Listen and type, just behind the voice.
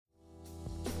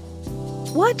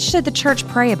What should the church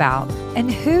pray about?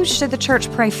 And who should the church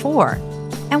pray for?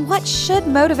 And what should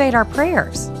motivate our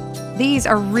prayers? These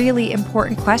are really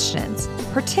important questions,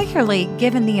 particularly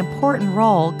given the important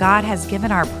role God has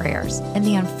given our prayers in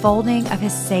the unfolding of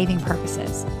His saving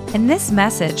purposes. In this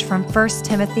message from 1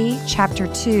 Timothy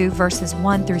chapter 2, verses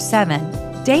 1 through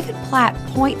 7, David Platt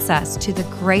points us to the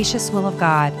gracious will of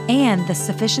God and the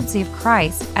sufficiency of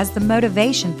Christ as the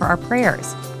motivation for our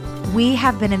prayers. We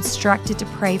have been instructed to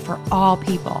pray for all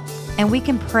people, and we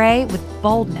can pray with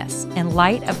boldness in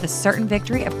light of the certain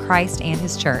victory of Christ and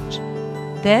His church.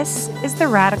 This is the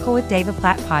Radical with David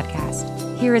Platt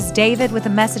podcast. Here is David with a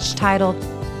message titled,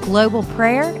 Global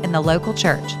Prayer in the Local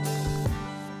Church.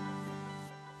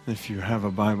 If you have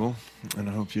a Bible, and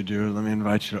I hope you do, let me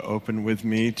invite you to open with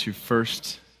me to 1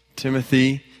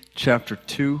 Timothy chapter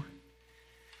 2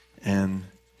 and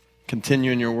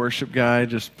continue in your worship guide,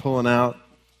 just pulling out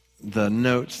the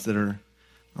notes that are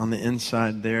on the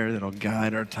inside there that'll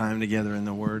guide our time together in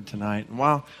the Word tonight. And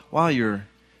while you're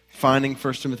finding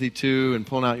 1 Timothy 2 and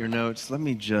pulling out your notes, let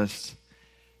me just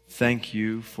thank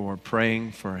you for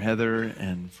praying for Heather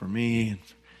and for me and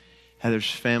for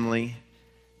Heather's family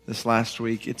this last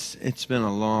week. It's been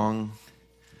a long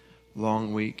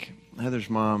week. Heather's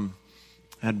mom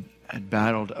had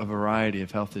battled a variety of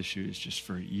health issues just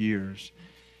for years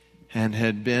and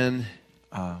had been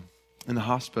in the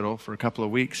hospital for a couple of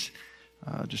weeks.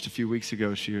 Just a few weeks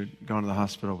ago, she had gone to the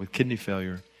hospital with kidney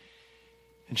failure.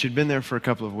 And she'd been there for a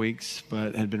couple of weeks,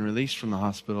 but had been released from the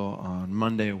hospital on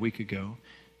Monday a week ago.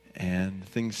 And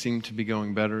things seemed to be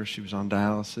going better. She was on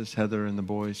dialysis. Heather and the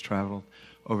boys traveled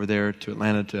over there to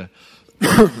Atlanta to,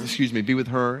 be with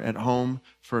her at home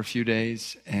for a few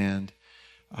days. And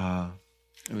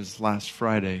it was last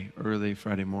Friday, early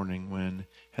Friday morning, when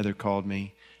Heather called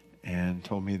me and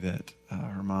told me that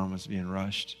her mom was being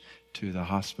rushed to the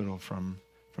hospital from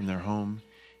their home.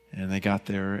 And they got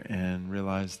there and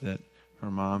realized that her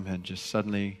mom had just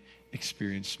suddenly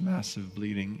experienced massive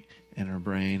bleeding in her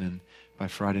brain. And by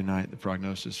Friday night, the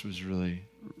prognosis was really,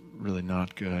 really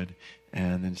not good.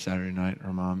 And then Saturday night,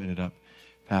 her mom ended up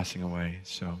passing away.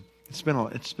 So it's been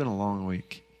a long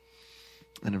week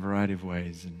in a variety of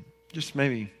ways. And just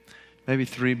maybe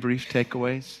three brief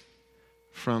takeaways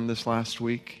from this last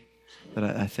week that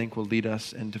I think will lead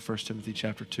us into 1 Timothy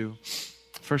chapter 2.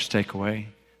 First takeaway,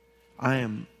 I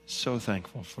am so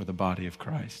thankful for the body of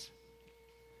Christ.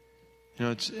 You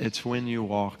know, it's when you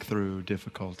walk through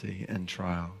difficulty and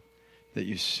trial that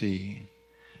you see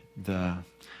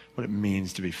what it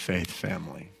means to be faith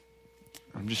family.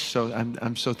 I'm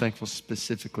so thankful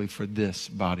specifically for this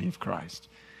body of Christ.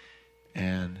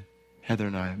 And Heather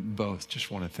and I both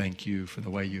just want to thank you for the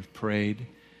way you've prayed,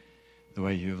 the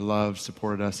way you've loved,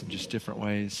 supported us in just different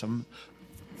ways. Some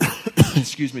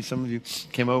of you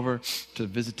came over to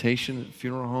visitation at the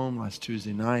funeral home last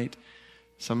Tuesday night.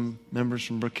 Some members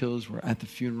from Brook Hills were at the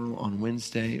funeral on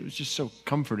Wednesday. It was just so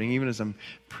comforting, even as I'm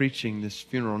preaching this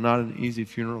funeral, not an easy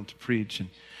funeral to preach, and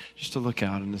just to look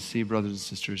out and to see brothers and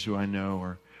sisters who I know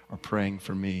are praying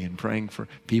for me and praying for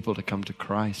people to come to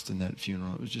Christ in that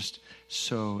funeral. It was just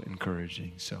so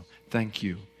encouraging. So thank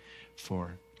you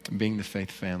for being the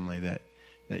faith family that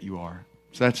you are.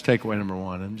 So that's takeaway number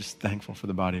one. I'm just thankful for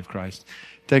the body of Christ.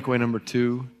 Takeaway number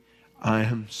two, I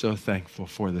am so thankful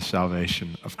for the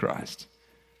salvation of Christ.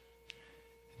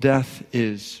 Death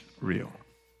is real.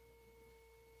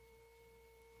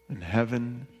 And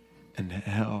heaven and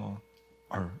hell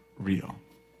are real.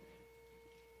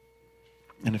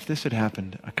 And if this had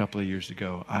happened a couple of years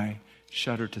ago, I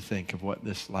shudder to think of what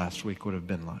this last week would have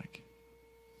been like.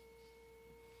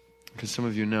 Because some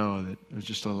of you know that it was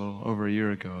just a little over a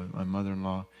year ago that my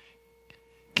mother-in-law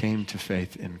came to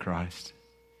faith in Christ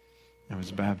and was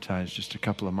baptized just a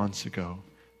couple of months ago.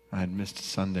 I had missed a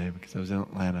Sunday because I was in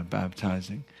Atlanta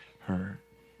baptizing her.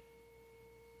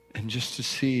 And just to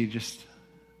see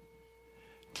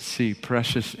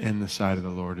precious in the sight of the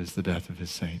Lord is the death of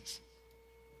His saints.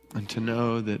 And to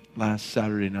know that last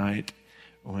Saturday night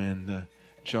when the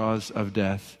jaws of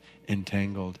death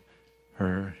entangled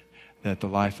her, that the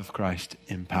life of Christ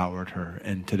empowered her,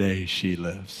 and today she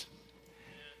lives.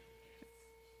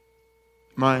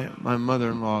 My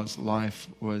mother-in-law's life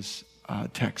was a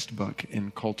textbook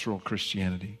in cultural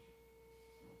Christianity.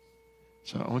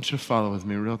 So I want you to follow with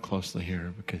me real closely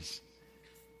here, because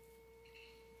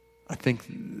I think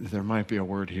there might be a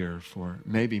word here for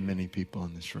maybe many people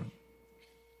in this room.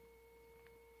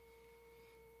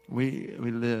 We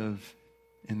live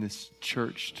in this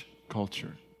churched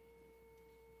culture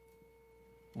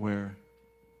where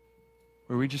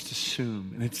we just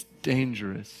assume, and it's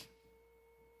dangerous,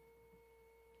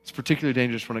 It's particularly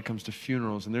dangerous when it comes to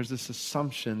funerals. And there's this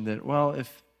assumption that, well, as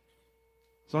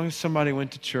long as somebody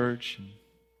went to church and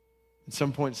at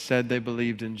some point said they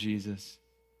believed in Jesus,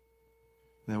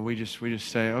 then we just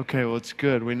say, okay, well, it's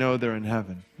good. We know they're in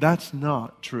heaven. That's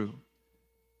not true.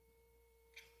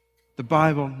 The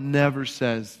Bible never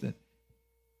says that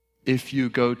if you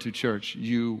go to church,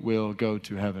 you will go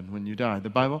to heaven when you die. The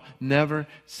Bible never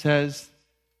says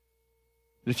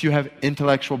that if you have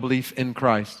intellectual belief in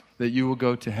Christ, that you will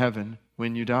go to heaven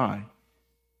when you die.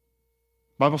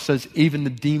 The Bible says even the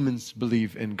demons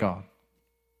believe in God.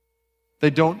 They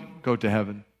don't go to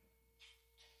heaven.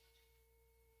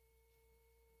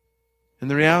 And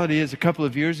the reality is, a couple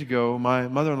of years ago, my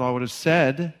mother-in-law would have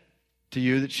said to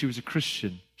you that she was a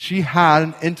Christian. She had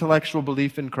an intellectual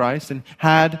belief in Christ and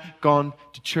had gone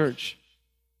to church.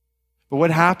 But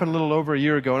what happened a little over a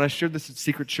year ago, and I shared this at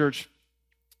Secret Church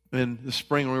in the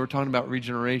spring when we were talking about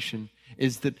regeneration,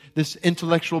 is that this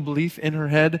intellectual belief in her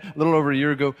head a little over a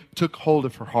year ago took hold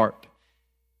of her heart.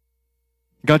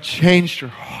 God changed her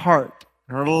heart,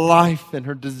 her life, and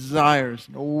her desires,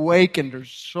 and awakened her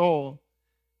soul.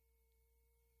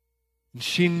 And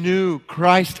she knew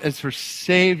Christ as her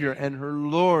Savior and her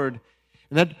Lord.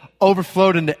 And that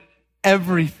overflowed into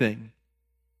everything.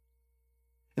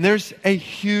 And there's a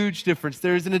huge difference.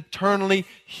 There is an eternally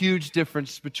huge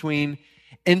difference between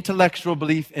intellectual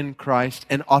belief in Christ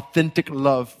and authentic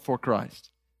love for Christ.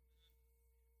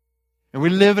 And we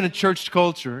live in a church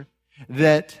culture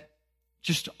that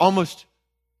just almost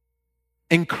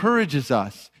encourages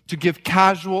us to give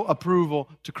casual approval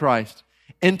to Christ.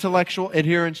 Intellectual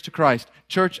adherence to Christ,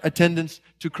 church attendance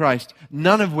to Christ,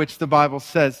 none of which the Bible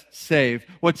says save.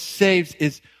 What saves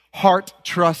is heart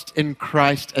trust in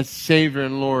Christ as Savior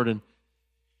and Lord, and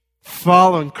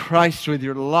following Christ with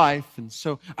your life. And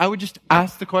so I would just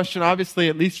ask the question, obviously,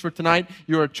 at least for tonight,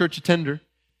 you're a church attender.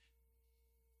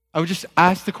 I would just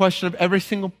ask the question of every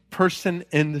single person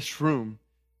in this room.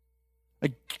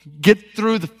 Like, get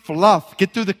through the fluff,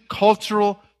 get through the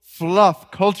cultural fluff,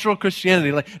 cultural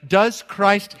Christianity. Like, does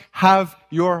Christ have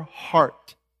your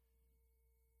heart?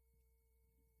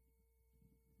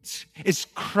 Is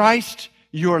Christ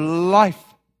your life?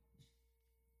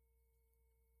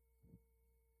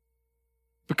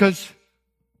 Because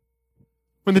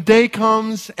when the day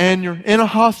comes and you're in a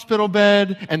hospital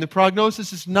bed and the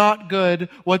prognosis is not good,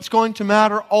 what's going to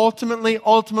matter ultimately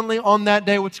on that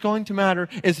day, what's going to matter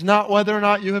is not whether or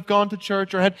not you have gone to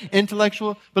church or had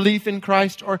intellectual belief in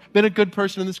Christ or been a good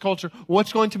person in this culture.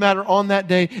 What's going to matter on that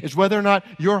day is whether or not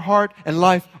your heart and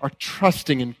life are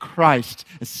trusting in Christ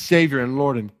as Savior and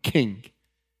Lord and King.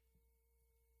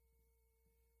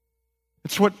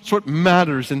 It's what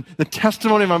matters. And the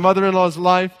testimony of my mother-in-law's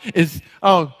life is,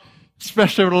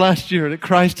 especially over the last year, that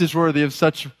Christ is worthy of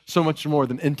so much more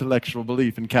than intellectual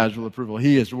belief and casual approval.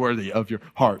 He is worthy of your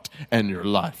heart and your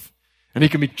life. And He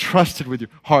can be trusted with your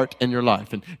heart and your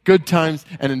life in good times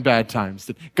and in bad times.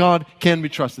 That God can be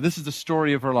trusted. This is the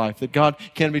story of her life, that God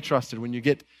can be trusted when you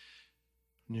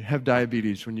have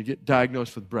diabetes, when you get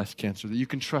diagnosed with breast cancer, that you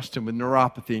can trust Him with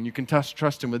neuropathy, and you can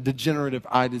trust Him with degenerative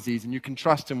eye disease, and you can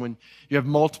trust Him when you have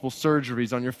multiple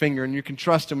surgeries on your finger, and you can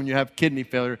trust Him when you have kidney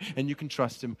failure, and you can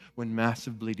trust Him when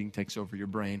massive bleeding takes over your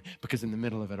brain, because in the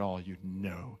middle of it all, you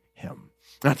know Him.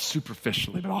 Not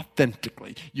superficially, but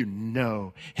authentically. You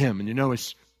know Him, and you know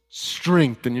His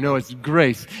strength, and you know His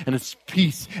grace, and His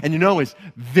peace, and you know His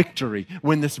victory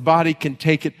when this body can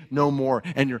take it no more,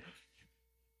 and your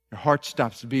heart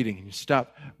stops beating and you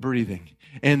stop breathing.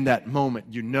 In that moment,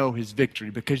 you know His victory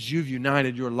because you've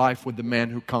united your life with the man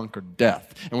who conquered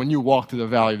death. And when you walk through the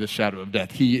valley of the shadow of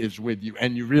death, He is with you,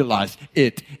 and you realize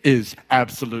it is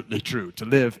absolutely true. To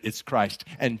live is Christ,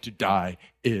 and to die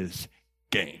is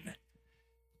gain.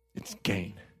 It's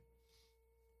gain.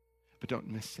 But don't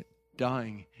miss it.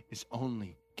 Dying is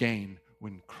only gain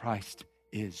when Christ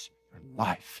is your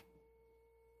life.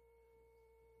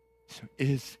 So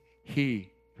is He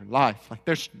your life? Like,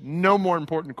 there's no more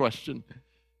important question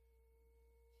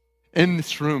in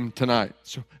this room tonight.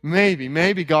 So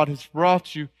maybe God has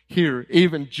brought you here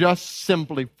even just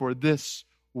simply for this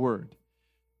word.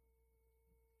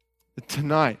 That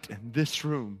tonight in this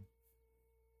room,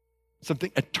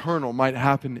 something eternal might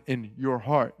happen in your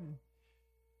heart.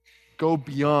 Go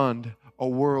beyond a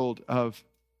world of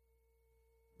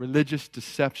religious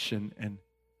deception and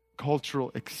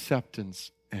cultural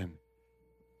acceptance, and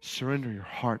surrender your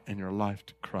heart and your life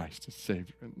to Christ as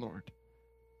Savior and Lord.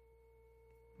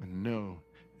 And know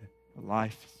that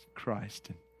life is Christ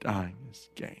and dying is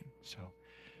gain. So,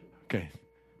 okay, I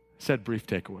said brief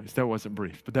takeaways. That wasn't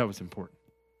brief, but that was important.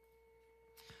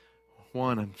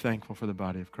 One, I'm thankful for the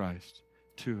body of Christ.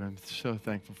 Two, I'm so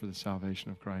thankful for the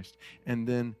salvation of Christ. And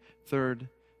then third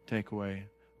takeaway,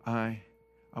 I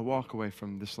walk away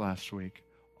from this last week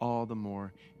all the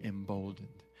more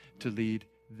emboldened to lead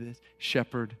this,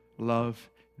 shepherd, love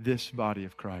this body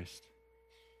of Christ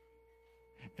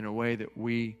in a way that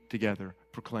we together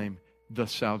proclaim the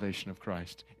salvation of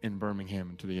Christ in Birmingham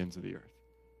and to the ends of the earth.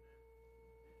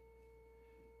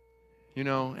 You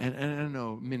know, and I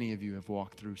know many of you have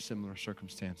walked through similar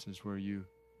circumstances where you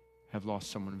have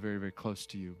lost someone very, very close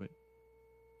to you. But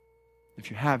if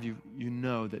you have, you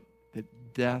know that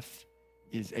death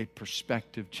is a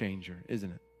perspective changer,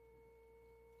 isn't it?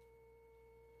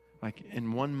 Like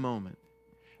in one moment,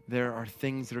 there are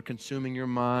things that are consuming your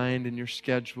mind and your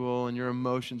schedule and your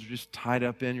emotions are just tied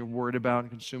up in, you're worried about and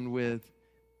consumed with.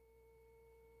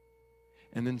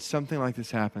 And then something like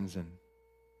this happens and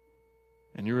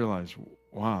you realize,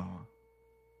 wow,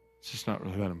 it's just not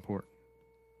really that important.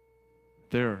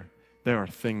 There are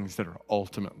things that are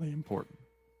ultimately important.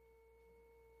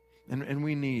 And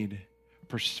we need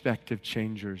perspective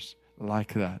changers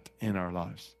like that in our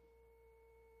lives.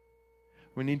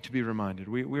 We need to be reminded.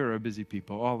 We are a busy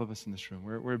people. All of us in this room,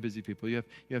 we're busy people. You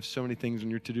have so many things on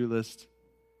your to-do list,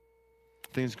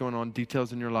 things going on,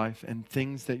 details in your life, and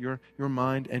things that your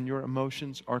mind and your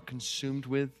emotions are consumed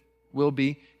with, will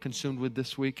be consumed with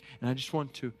this week. And I just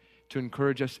want to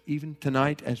encourage us, even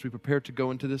tonight, as we prepare to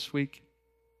go into this week,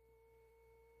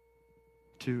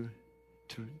 to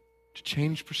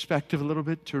change perspective a little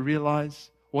bit, to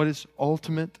realize what is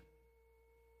ultimate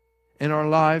in our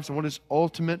lives and what is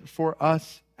ultimate for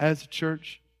us as a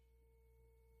church.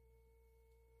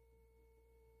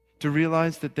 To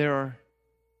realize that there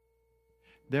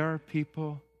are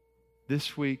people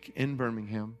this week in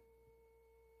Birmingham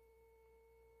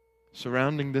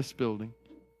surrounding this building.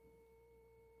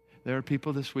 There are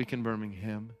people this week in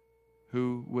Birmingham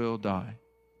who will die.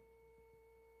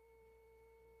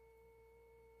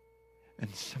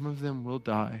 And some of them will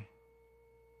die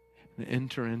and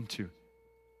enter into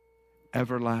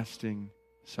everlasting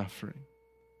suffering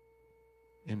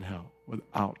in hell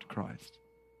without Christ.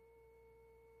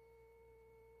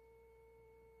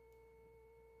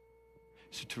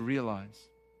 So to realize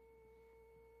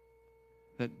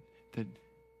that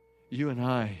you and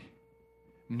I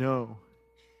know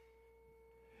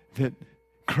that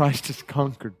Christ has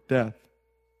conquered death,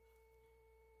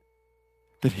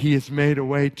 that He has made a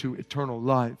way to eternal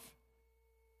life.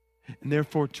 And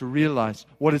therefore to realize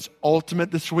what is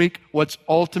ultimate this week, what's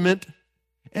ultimate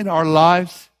in our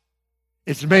lives,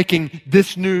 is making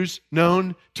this news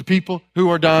known to people who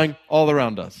are dying all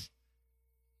around us.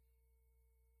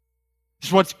 This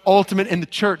is what's ultimate in the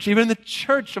church. Even in the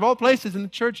church, of all places, in the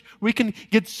church, we can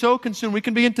get so consumed. We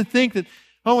can begin to think that,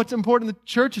 what's important in the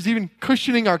church is even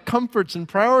cushioning our comforts and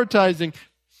prioritizing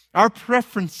our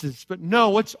preferences. But no,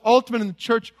 what's ultimate in the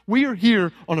church, we are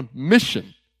here on a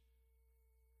mission.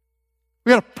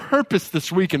 We got a purpose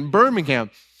this week in Birmingham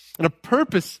and a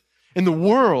purpose in the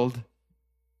world,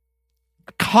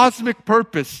 a cosmic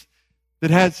purpose that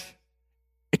has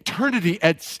eternity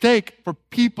at stake for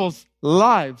people's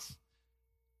lives.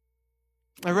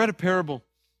 I read a parable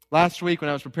last week when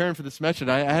I was preparing for this message.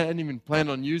 I hadn't even planned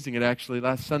on using it actually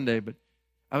last Sunday, but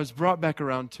I was brought back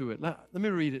around to it. Let me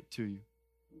read it to you.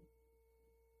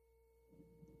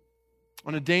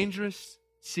 On a dangerous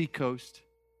seacoast,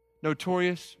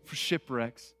 notorious for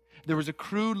shipwrecks, there was a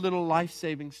crude little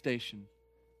life-saving station.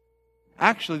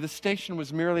 Actually, the station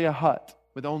was merely a hut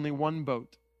with only one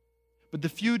boat. But the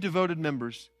few devoted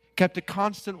members kept a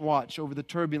constant watch over the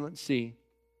turbulent sea.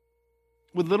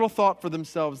 With little thought for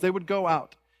themselves, they would go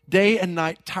out day and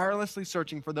night, tirelessly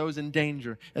searching for those in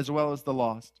danger as well as the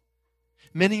lost.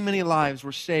 Many, many lives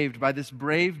were saved by this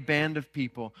brave band of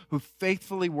people who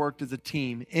faithfully worked as a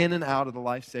team in and out of the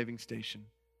life-saving station.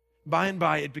 By and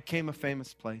by, it became a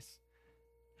famous place.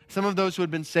 Some of those who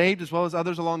had been saved, as well as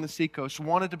others along the seacoast,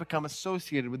 wanted to become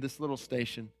associated with this little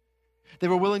station. They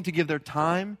were willing to give their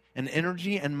time and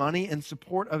energy and money in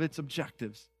support of its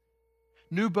objectives.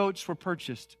 New boats were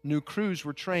purchased. New crews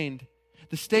were trained.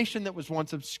 The station that was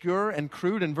once obscure and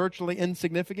crude and virtually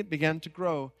insignificant began to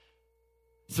grow.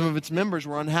 Some of its members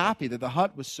were unhappy that the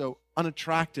hut was so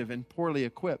unattractive and poorly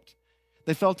equipped.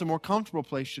 They felt a more comfortable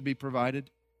place should be provided.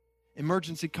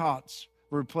 Emergency cots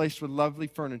were replaced with lovely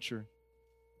furniture.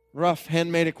 Rough,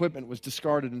 handmade equipment was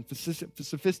discarded and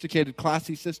sophisticated,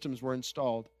 classy systems were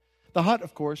installed. The hut,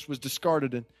 of course, was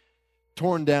discarded and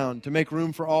torn down to make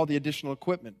room for all the additional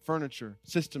equipment, furniture,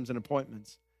 systems, and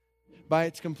appointments. By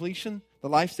its completion, the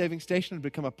life-saving station had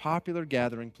become a popular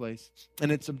gathering place,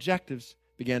 and its objectives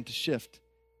began to shift.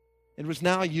 It was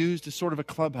now used as sort of a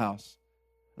clubhouse,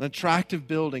 an attractive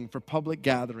building for public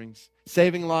gatherings,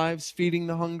 saving lives, feeding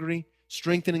the hungry,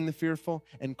 strengthening the fearful,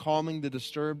 and calming the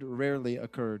disturbed rarely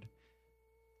occurred.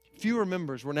 Fewer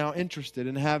members were now interested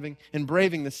in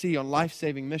braving the sea on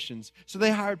life-saving missions, so they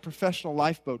hired professional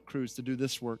lifeboat crews to do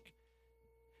this work.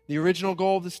 The original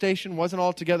goal of the station wasn't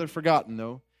altogether forgotten,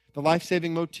 though. The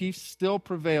life-saving motifs still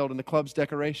prevailed in the club's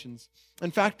decorations. In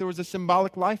fact, there was a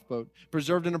symbolic lifeboat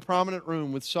preserved in a prominent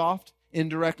room with soft,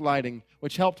 indirect lighting,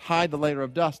 which helped hide the layer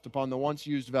of dust upon the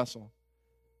once-used vessel.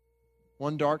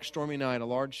 One dark, stormy night, a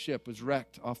large ship was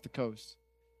wrecked off the coast,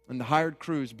 and the hired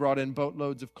crews brought in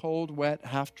boatloads of cold, wet,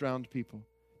 half-drowned people.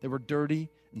 They were dirty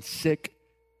and sick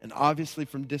and obviously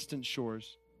from distant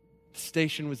shores. The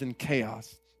station was in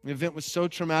chaos. The event was so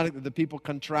traumatic that the people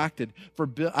contracted for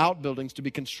outbuildings to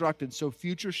be constructed so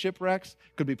future shipwrecks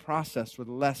could be processed with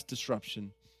less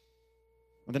disruption.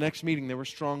 At the next meeting, there were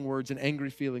strong words and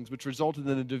angry feelings, which resulted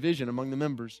in a division among the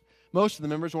members. Most of the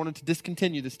members wanted to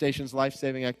discontinue the station's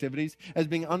life-saving activities as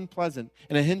being unpleasant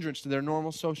and a hindrance to their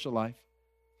normal social life.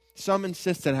 Some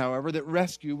insisted, however, that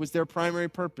rescue was their primary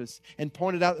purpose and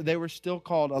pointed out that they were still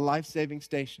called a life-saving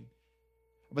station.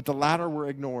 But the latter were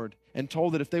ignored and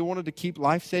told that if they wanted to keep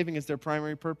life-saving as their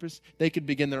primary purpose, they could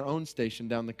begin their own station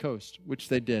down the coast, which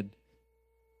they did.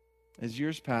 As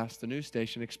years passed, the new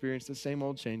station experienced the same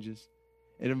old changes.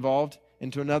 It evolved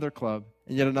into another club,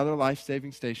 and yet another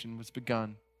life-saving station was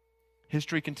begun.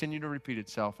 History continued to repeat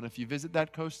itself, and if you visit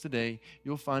that coast today,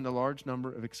 you'll find a large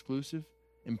number of exclusive,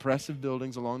 impressive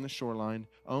buildings along the shoreline,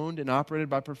 owned and operated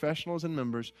by professionals and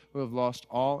members who have lost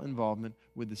all involvement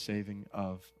with the saving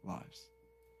of lives.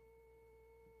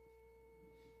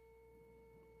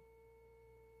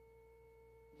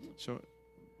 So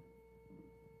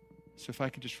if I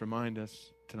could just remind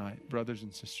us tonight, brothers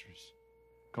and sisters,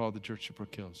 called the Church of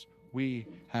Brook Hills, we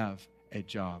have a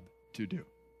job to do.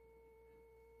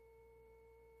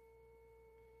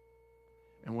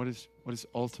 And what is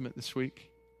ultimate this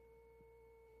week?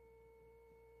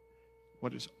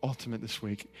 What is ultimate this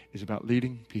week is about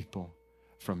leading people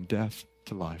from death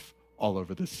to life all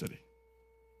over this city.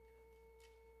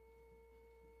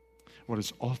 What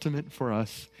is ultimate for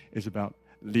us is about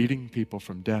leading people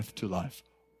from death to life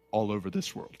all over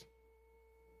this world.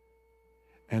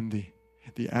 And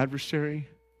the adversary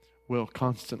will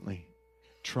constantly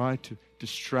try to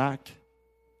distract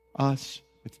us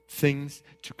with things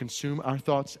to consume our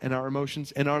thoughts and our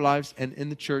emotions in our lives and in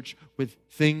the church with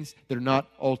things that are not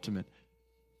ultimate.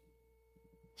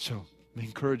 So I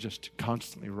encourage us to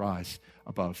constantly rise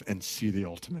above and see the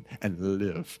ultimate and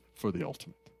live for the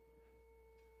ultimate.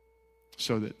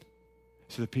 So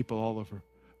that people all over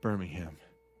Birmingham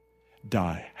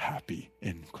die happy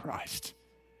in Christ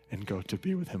and go to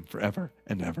be with Him forever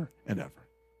and ever and ever.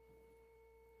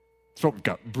 That's what we've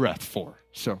got breath for.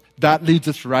 So that leads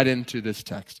us right into this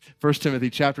text. 1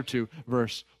 Timothy chapter 2,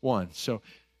 verse 1. So,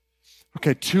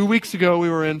 2 weeks ago we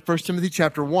were in 1 Timothy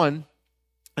chapter 1,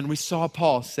 and we saw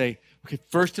Paul say,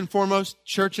 first and foremost,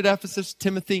 church at Ephesus,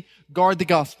 Timothy, guard the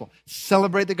gospel,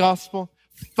 celebrate the gospel,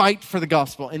 fight for the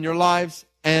gospel in your lives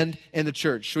and in the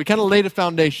church. So we kind of laid a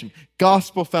foundation,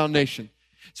 gospel foundation.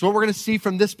 So what we're going to see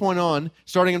from this point on,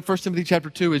 starting in 1 Timothy chapter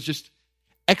 2, is just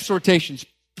exhortations,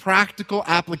 practical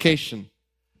application.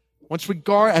 As we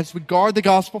guard the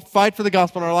gospel, fight for the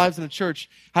gospel in our lives in the church,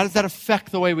 how does that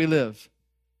affect the way we live?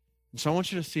 And so I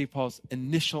want you to see Paul's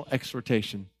initial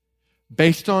exhortation.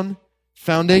 Based on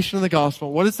foundation of the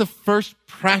gospel, what is the first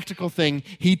practical thing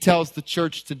he tells the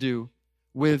church to do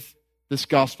with this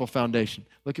gospel foundation?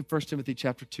 Look at 1 Timothy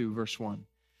chapter 2, verse 1.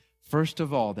 First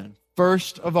of all,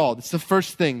 this is the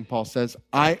first thing Paul says,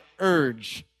 I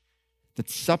urge that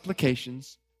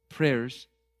supplications, prayers,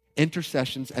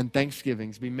 intercessions, and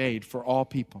thanksgivings be made for all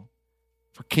people,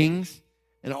 for kings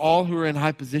and all who are in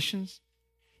high positions,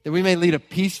 that we may lead a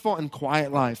peaceful and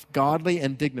quiet life, godly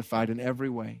and dignified in every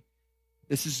way.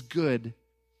 This is good,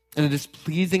 and it is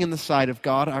pleasing in the sight of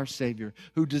God our Savior,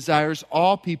 who desires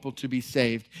all people to be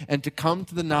saved and to come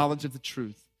to the knowledge of the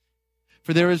truth.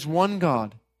 For there is one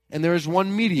God, and there is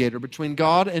one mediator between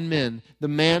God and men, the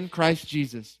man Christ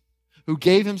Jesus, who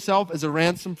gave himself as a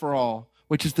ransom for all,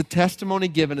 which is the testimony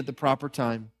given at the proper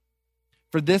time.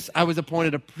 For this I was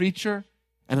appointed a preacher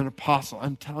and an apostle.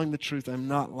 I'm telling the truth, I'm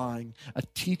not lying. A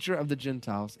teacher of the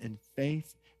Gentiles in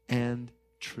faith and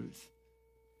truth.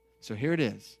 So here it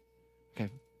is.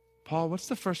 Paul, what's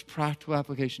the first practical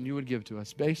application you would give to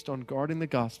us based on guarding the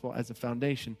gospel as a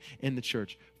foundation in the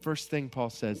church? First thing Paul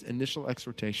says, initial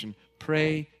exhortation,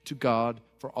 pray to God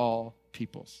for all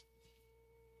peoples.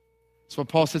 That's what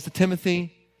Paul says to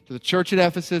Timothy, to the church at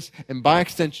Ephesus, and by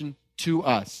extension to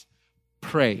us.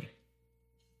 Pray.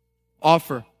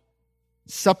 Offer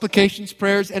Supplications,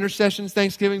 prayers, intercessions,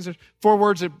 thanksgivings are 4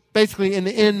 words that basically in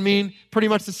the end mean pretty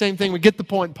much the same thing. We get the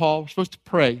point, Paul. We're supposed to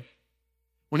pray.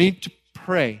 We need to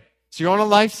pray. So you're on a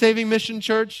life-saving mission,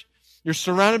 church. You're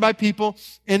surrounded by people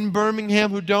in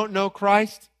Birmingham who don't know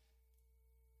Christ.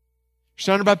 You're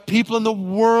surrounded by people in the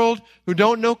world who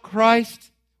don't know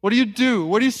Christ. What do you do?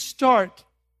 Where do you start?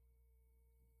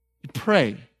 You pray.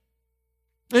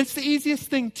 And it's the easiest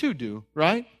thing to do,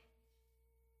 right?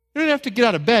 You don't have to get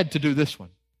out of bed to do this one.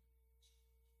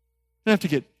 You don't have to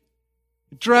get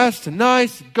dressed and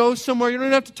nice and go somewhere. You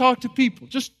don't have to talk to people.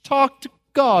 Just talk to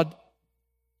God.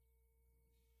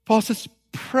 Paul says,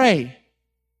 pray.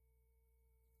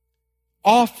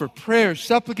 Offer prayers,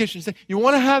 supplications. You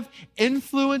want to have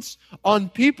influence on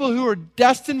people who are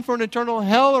destined for an eternal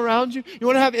hell around you? You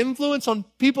want to have influence on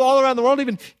people all around the world,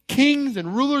 even kings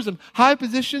and rulers and high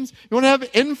positions? You want to have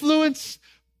influence?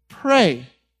 Pray.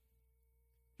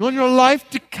 You want your life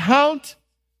to count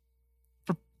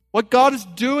for what God is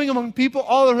doing among people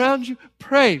all around you?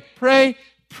 Pray, pray,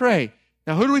 pray.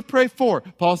 Now, who do we pray for?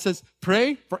 Paul says,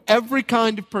 pray for every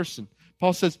kind of person.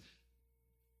 Paul says,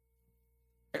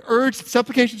 I urge that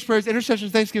supplications, prayers,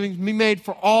 intercessions, thanksgivings be made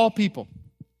for all people.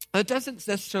 Now, it doesn't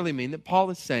necessarily mean that Paul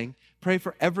is saying, pray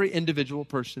for every individual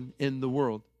person in the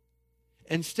world.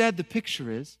 Instead, the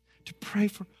picture is to pray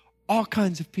for all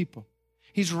kinds of people.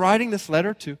 He's writing this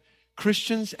letter to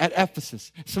Christians at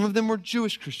Ephesus. Some of them were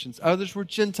Jewish Christians. Others were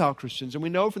Gentile Christians. And we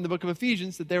know from the book of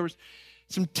Ephesians that there was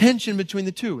some tension between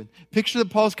the two. And the picture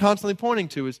that Paul's constantly pointing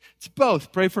to is it's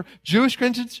both. Pray for Jewish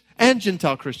Christians and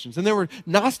Gentile Christians. And there were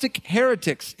Gnostic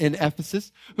heretics in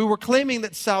Ephesus who were claiming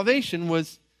that salvation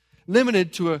was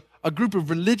limited to a group of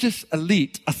religious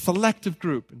elite, a selective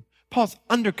group. And Paul's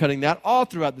undercutting that all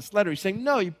throughout this letter. He's saying,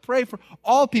 no, you pray for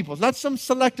all people. It's not some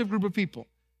selective group of people.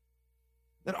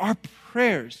 That our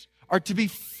prayers are to be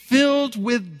filled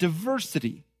with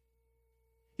diversity.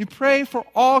 You pray for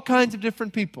all kinds of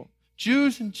different people.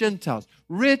 Jews and Gentiles,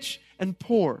 rich and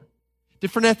poor,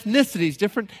 different ethnicities,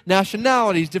 different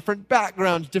nationalities, different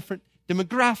backgrounds, different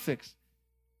demographics.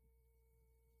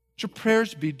 Let your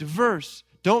prayers be diverse.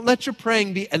 Don't let your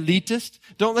praying be elitist.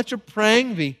 Don't let your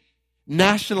praying be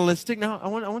nationalistic. Now, I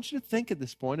want you to think at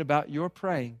this point about your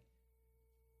praying.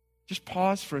 Just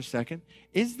pause for a second.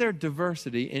 Is there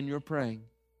diversity in your praying?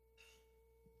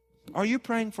 Are you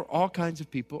praying for all kinds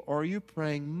of people, or are you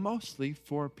praying mostly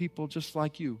for people just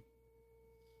like you?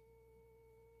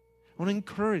 I want to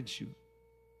encourage you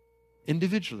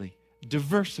individually.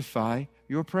 Diversify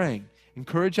your praying.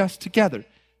 Encourage us together.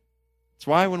 That's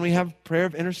why when we have prayer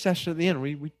of intercession at the end,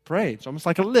 we pray. It's almost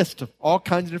like a list of all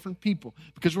kinds of different people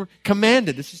because we're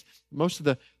commanded. This is most of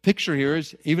the picture here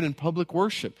is even in public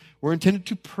worship. We're intended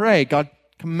to pray. God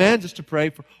commands us to pray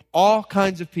for all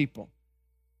kinds of people.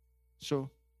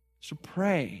 So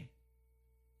pray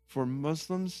for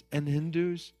Muslims and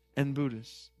Hindus and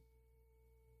Buddhists.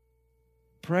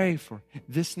 Pray for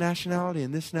this nationality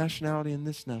and this nationality and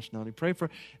this nationality. Pray for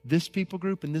this people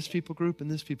group and this people group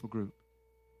and this people group.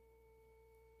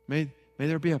 May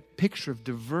there be a picture of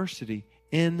diversity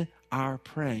in our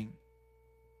praying.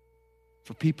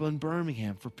 For people in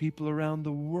Birmingham, for people around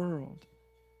the world.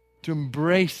 To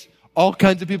embrace all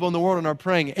kinds of people in the world in our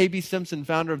praying. A.B. Simpson,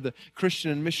 founder of the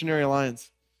Christian and Missionary Alliance.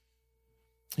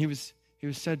 He was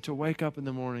said to wake up in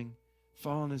the morning,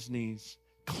 fall on his knees,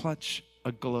 clutch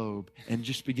a globe, and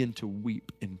just begin to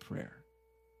weep in prayer.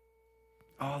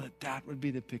 Oh, that would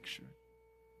be the picture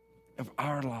of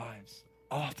our lives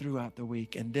all throughout the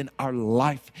week, and then our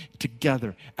life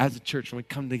together as a church when we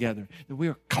come together. That we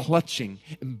are clutching,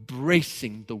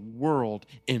 embracing the world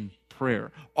in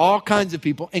prayer. All kinds of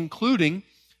people, including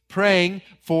praying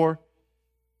for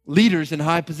leaders in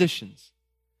high positions.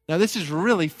 Now, this is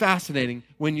really fascinating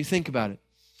when you think about it,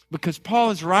 because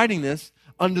Paul is writing this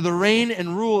under the reign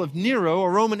and rule of Nero, a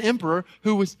Roman emperor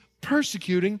who was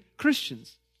persecuting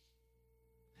Christians.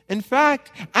 In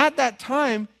fact, at that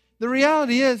time, the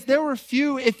reality is there were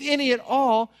few, if any at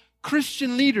all,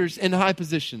 Christian leaders in high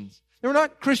positions. They were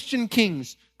not Christian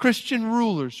kings, Christian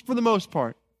rulers, for the most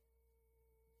part.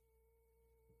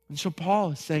 And so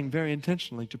Paul is saying very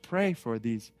intentionally to pray for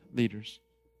these leaders.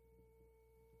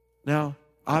 Now,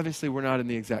 obviously, we're not in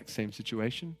the exact same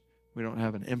situation. We don't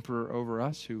have an emperor over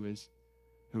us who is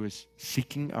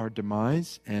seeking our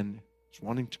demise and is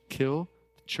wanting to kill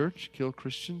the church, kill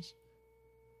Christians.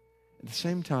 At the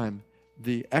same time,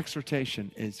 the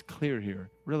exhortation is clear here.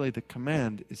 Really, the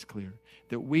command is clear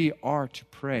that we are to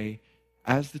pray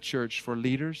as the church for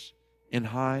leaders in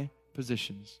high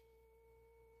positions.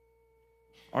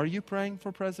 Are you praying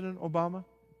for President Obama?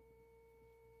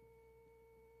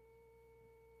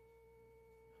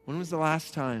 When was the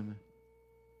last time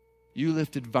you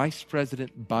lifted Vice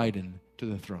President Biden to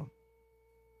the throne.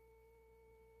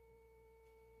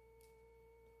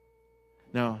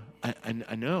 Now,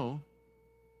 I know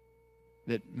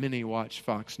that many watch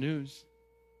Fox News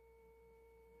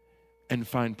and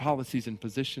find policies and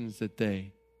positions that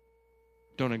they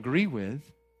don't agree with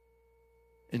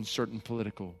in certain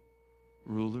political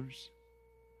rulers.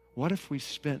 What if we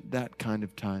spent that kind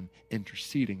of time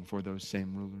interceding for those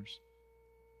same rulers?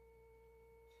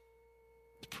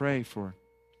 To pray for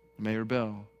Mayor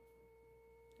Bell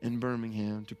in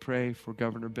Birmingham, to pray for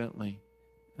Governor Bentley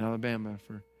in Alabama,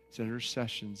 for Senator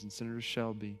Sessions and Senator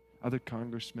Shelby, other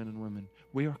congressmen and women.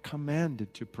 We are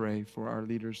commanded to pray for our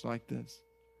leaders like this.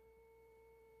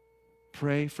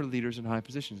 Pray for leaders in high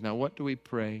positions. Now, what do we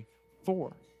pray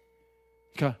for?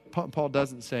 Paul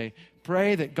doesn't say,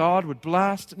 pray that God would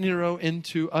blast Nero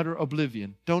into utter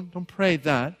oblivion. Don't pray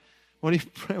that. What do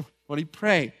you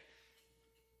pray?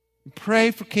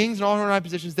 Pray for kings and all who are in high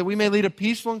positions that we may lead a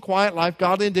peaceful and quiet life,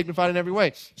 godly and dignified in every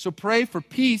way. So pray for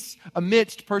peace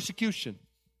amidst persecution.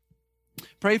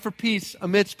 Pray for peace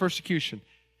amidst persecution.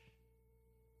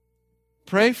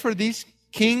 Pray for these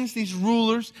kings, these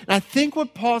rulers. And I think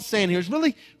what Paul's saying here is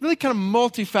really kind of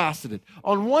multifaceted.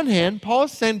 On one hand, Paul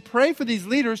is saying pray for these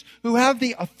leaders who have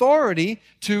the authority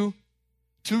to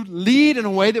lead in a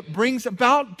way that brings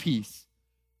about peace.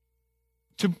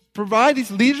 To provide these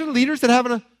leaders that have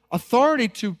an authority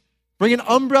to bring an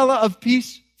umbrella of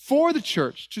peace for the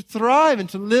church, to thrive and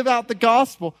to live out the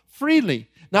gospel freely,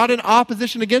 not in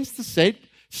opposition against the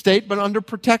state, but under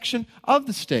protection of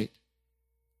the state.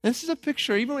 This is a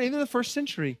picture, even in the first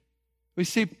century. We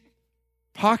see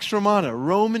Pax Romana,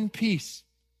 Roman peace.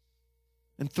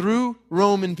 And through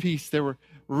Roman peace, there were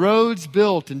roads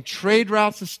built and trade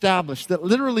routes established that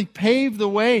literally paved the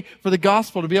way for the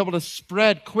gospel to be able to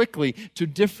spread quickly to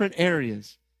different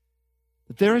areas.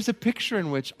 But there is a picture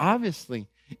in which, obviously,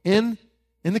 in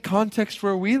the context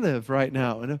where we live right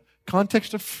now, in a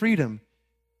context of freedom,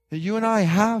 that you and I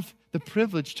have the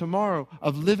privilege tomorrow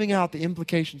of living out the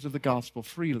implications of the gospel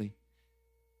freely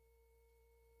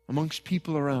amongst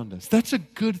people around us. That's a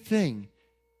good thing.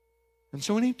 And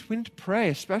so we need to pray,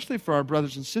 especially for our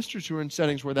brothers and sisters who are in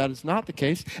settings where that is not the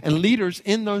case, and leaders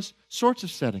in those sorts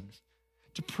of settings.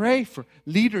 To pray for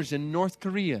leaders in North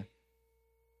Korea.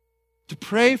 To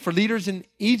pray for leaders in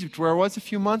Egypt, where I was a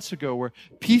few months ago, where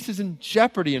peace is in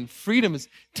jeopardy and freedom is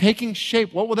taking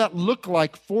shape. What will that look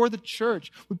like for the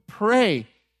church? We pray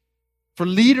for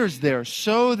leaders there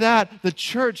so that the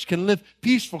church can live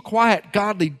peaceful, quiet,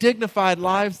 godly, dignified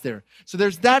lives there. So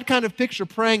there's that kind of picture,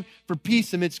 praying for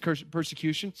peace amidst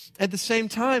persecution. At the same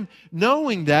time,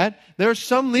 knowing that there are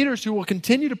some leaders who will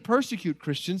continue to persecute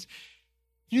Christians.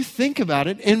 You think about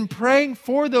it, in praying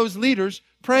for those leaders,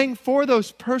 praying for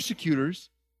those persecutors,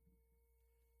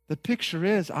 the picture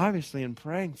is, obviously, in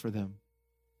praying for them,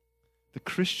 the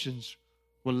Christians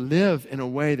will live in a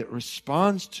way that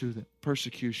responds to the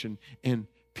persecution in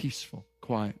peaceful,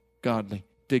 quiet, godly,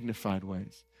 dignified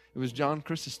ways. It was John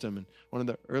Chrysostom, one of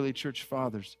the early church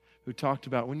fathers, who talked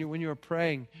about when you are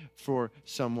praying for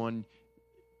someone,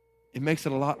 it makes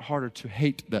it a lot harder to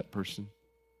hate that person.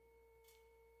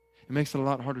 It makes it a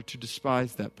lot harder to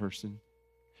despise that person,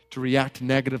 to react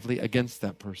negatively against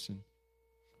that person.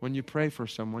 When you pray for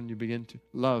someone, you begin to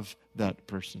love that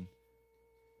person.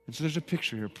 And so there's a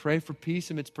picture here. Pray for peace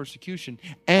amidst persecution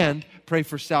and pray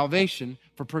for salvation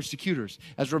for persecutors.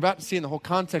 As we're about to see in the whole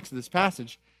context of this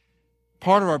passage,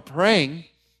 part of our praying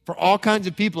for all kinds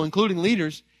of people, including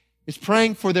leaders, is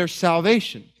praying for their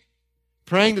salvation.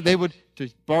 Praying that they would, to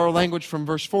borrow language from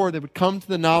verse 4, they would come to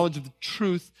the knowledge of the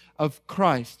truth of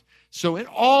Christ. So in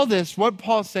all this, what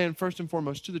Paul is saying first and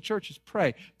foremost to the church is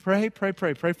pray. Pray, pray,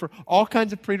 pray. Pray for all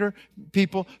kinds of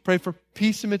people. Pray for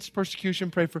peace amidst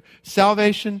persecution. Pray for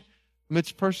salvation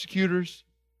amidst persecutors.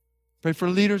 Pray for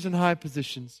leaders in high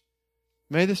positions.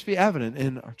 May this be evident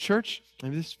in our church. May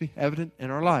this be evident in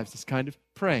our lives, this kind of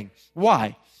praying.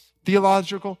 Why?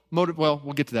 Theological motive. Well,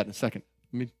 we'll get to that in a second.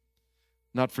 Let me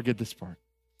not forget this part.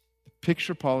 The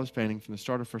picture Paul is painting from the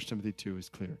start of 1 Timothy 2 is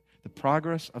clear. The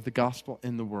progress of the gospel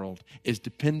in the world is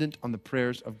dependent on the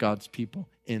prayers of God's people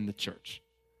in the church.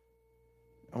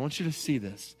 I want you to see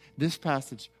this. This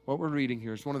passage, what we're reading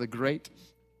here, is one of the great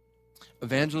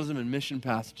evangelism and mission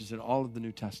passages in all of the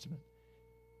New Testament.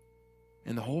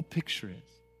 And the whole picture is,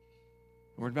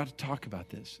 and we're about to talk about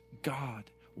this, God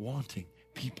wanting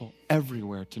people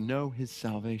everywhere to know His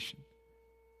salvation.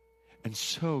 And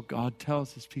so God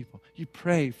tells His people, you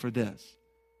pray for this.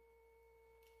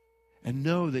 And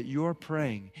know that your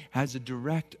praying has a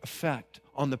direct effect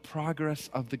on the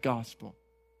progress of the gospel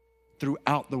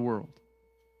throughout the world.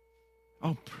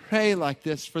 Oh, pray like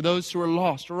this for those who are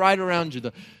lost right around you.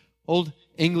 The old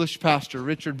English pastor,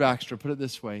 Richard Baxter, put it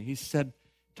this way. He said,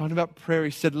 talking about prayer,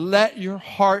 he said, let your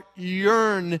heart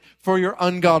yearn for your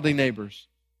ungodly neighbors.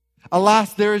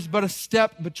 Alas, there is but a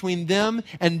step between them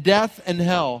and death and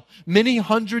hell. Many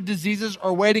hundred diseases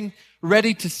are waiting,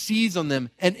 ready to seize on them.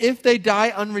 And if they die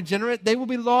unregenerate, they will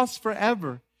be lost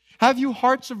forever. Have you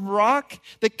hearts of rock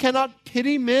that cannot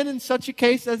pity men in such a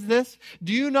case as this?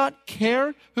 Do you not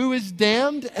care who is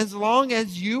damned as long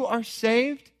as you are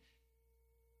saved?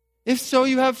 If so,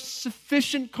 you have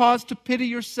sufficient cause to pity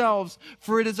yourselves,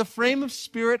 for it is a frame of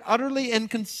spirit utterly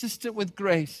inconsistent with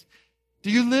grace.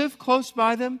 Do you live close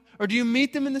by them? Or do you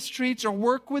meet them in the streets, or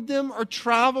work with them, or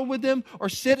travel with them, or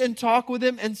sit and talk with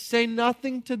them and say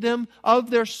nothing to them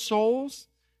of their souls?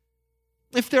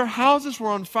 If their houses were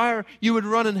on fire, you would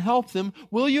run and help them.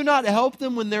 Will you not help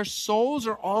them when their souls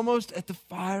are almost at the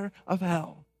fire of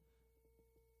hell?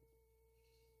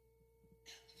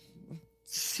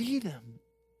 See them.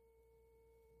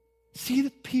 See the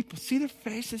people. See the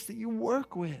faces that you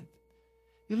work with,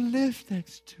 you live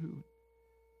next to.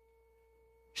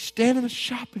 Stand in a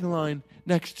shopping line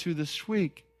next to this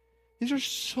week. These are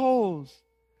souls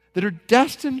that are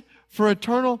destined for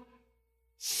eternal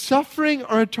suffering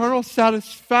or eternal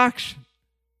satisfaction.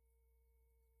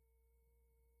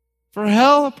 For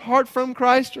hell apart from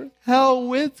Christ or hell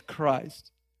with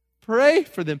Christ. Pray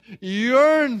for them.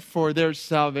 Yearn for their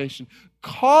salvation.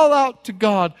 Call out to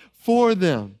God for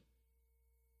them.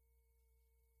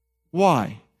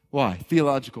 Why? Why?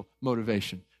 Theological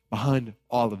motivation behind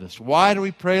all of this. Why do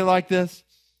we pray like this?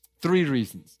 3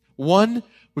 reasons. 1,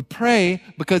 we pray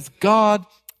because God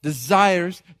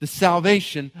desires the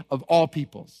salvation of all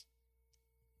peoples.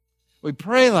 We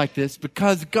pray like this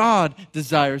because God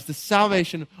desires the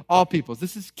salvation of all peoples.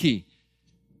 This is key.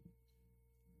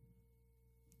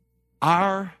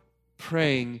 Our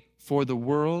praying for the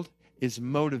world is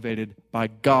motivated by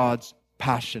God's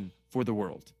passion for the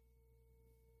world.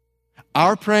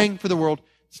 Our praying for the world,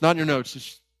 it's not in your notes,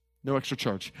 it's no extra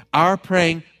charge. Our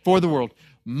praying for the world,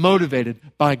 motivated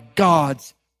by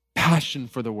God's passion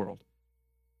for the world.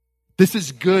 This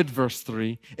is good, verse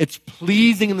 3. It's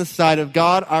pleasing in the sight of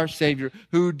God, our Savior,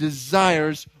 who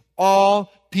desires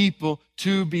all people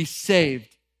to be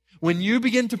saved. When you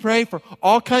begin to pray for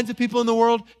all kinds of people in the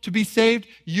world to be saved,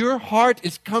 your heart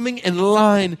is coming in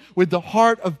line with the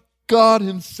heart of God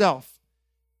Himself.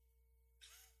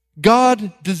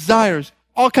 God desires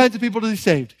all kinds of people to be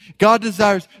saved. God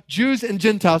desires Jews and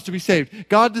Gentiles to be saved.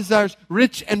 God desires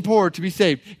rich and poor to be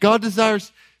saved. God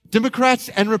desires Democrats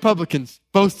and Republicans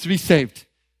both to be saved.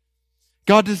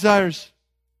 God desires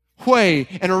Hui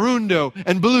and Arundo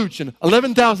and Baluch and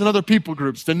 11,000 other people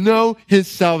groups to know His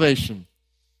salvation.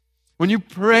 When you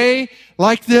pray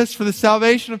like this for the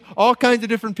salvation of all kinds of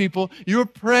different people, you're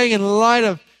praying in light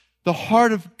of the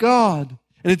heart of God.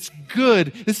 And it's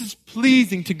good. This is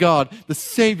pleasing to God, the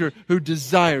Savior who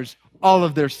desires all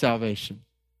of their salvation.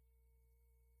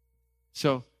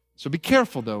 So be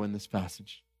careful, though, in this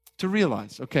passage to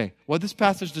realize, okay, what this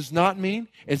passage does not mean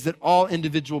is that all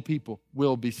individual people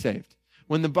will be saved.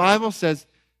 When the Bible says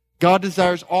God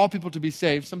desires all people to be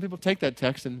saved, some people take that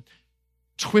text and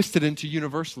twist it into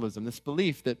universalism, this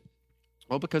belief that,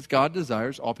 well, because God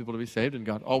desires all people to be saved and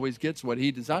God always gets what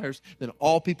He desires, then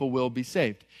all people will be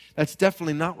saved. That's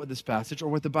definitely not what this passage or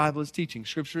what the Bible is teaching.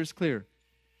 Scripture is clear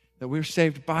that we're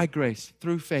saved by grace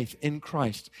through faith in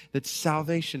Christ, that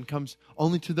salvation comes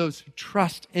only to those who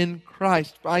trust in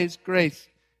Christ by His grace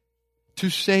to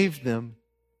save them.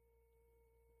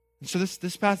 And so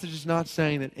this passage is not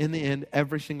saying that in the end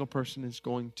every single person is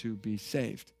going to be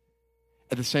saved.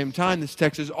 At the same time, this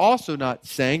text is also not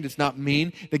saying, does not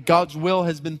mean that God's will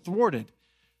has been thwarted.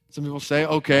 Some people say,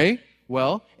 okay,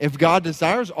 well, if God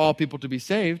desires all people to be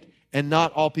saved and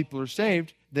not all people are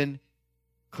saved, then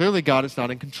clearly God is not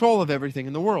in control of everything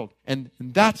in the world. And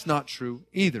that's not true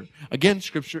either. Again,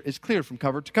 Scripture is clear from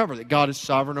cover to cover that God is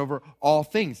sovereign over all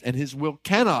things and His will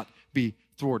cannot be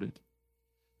thwarted.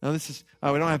 Now this is, we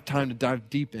don't have time to dive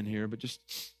deep in here, but just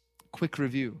quick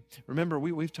review. Remember,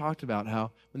 we've talked about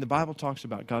how when the Bible talks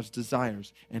about God's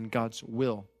desires and God's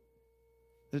will,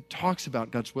 it talks about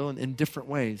God's will in different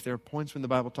ways. There are points when the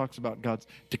Bible talks about God's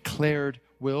declared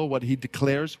will, what He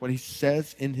declares, what He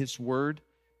says in His Word.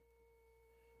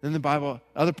 Then the Bible,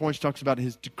 other points, talks about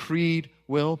His decreed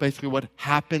will, basically what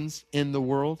happens in the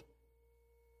world.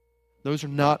 Those are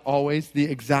not always the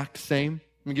exact same.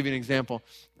 Let me give you an example.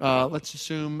 Let's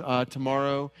assume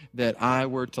tomorrow that I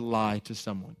were to lie to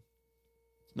someone.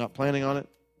 Not planning on it.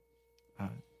 I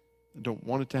don't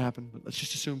want it to happen, but let's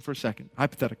just assume for a second.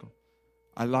 Hypothetical.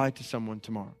 I lied to someone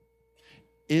tomorrow.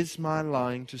 is my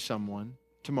lying to someone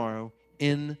tomorrow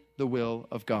in the will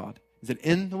of God? Is it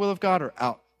in the will of God or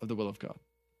out of the will of God?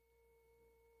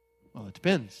 Well, it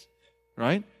depends,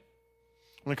 right?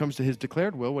 When it comes to his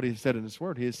declared will, what he has said in his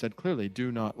word, he has said clearly,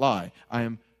 do not lie. I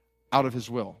am out of his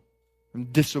will. I'm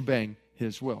disobeying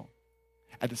his will.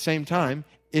 At the same time,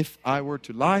 if I were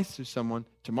to lie to someone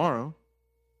tomorrow,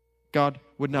 God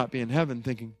would not be in heaven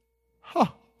thinking,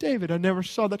 David, I never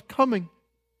saw that coming.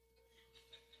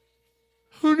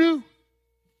 Who knew?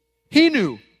 He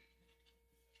knew.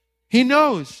 He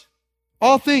knows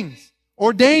all things,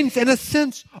 ordains, in a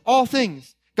sense, all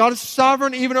things. God is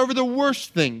sovereign even over the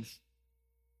worst things.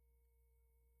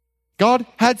 God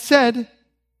had said,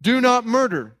 do not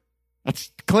murder. That's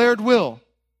declared will.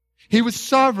 He was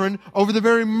sovereign over the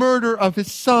very murder of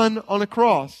his son on a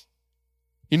cross.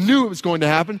 He knew it was going to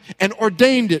happen and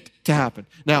ordained it to happen.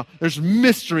 Now, there's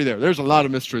mystery there. There's a lot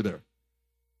of mystery there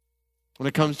when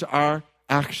it comes to our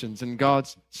actions and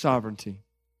God's sovereignty.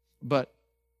 But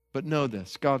know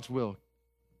this, God's will,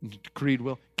 decreed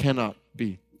will, cannot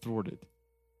be thwarted.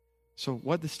 So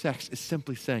what this text is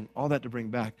simply saying, all that to bring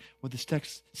back, what this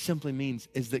text simply means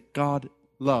is that God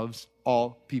loves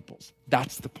all peoples.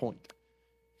 That's the point.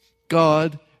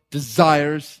 God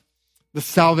desires the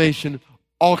salvation of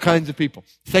all kinds of people.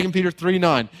 2 Peter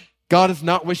 3:9, God is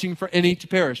not wishing for any to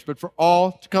perish, but for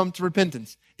all to come to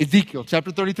repentance. Ezekiel chapter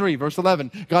 33, verse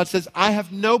 11, God says, I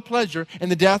have no pleasure in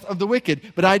the death of the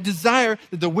wicked, but I desire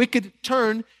that the wicked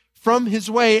turn from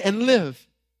his way and live.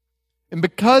 And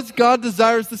because God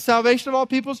desires the salvation of all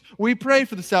peoples, we pray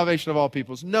for the salvation of all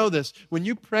peoples. Know this, when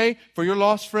you pray for your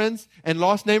lost friends and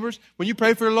lost neighbors, when you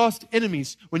pray for your lost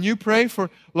enemies, when you pray for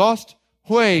lost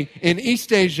Hui in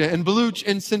East Asia and Baluch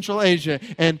in Central Asia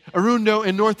and Arundo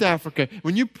in North Africa,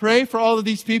 when you pray for all of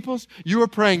these peoples, you are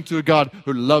praying to a God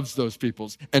who loves those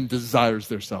peoples and desires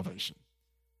their salvation.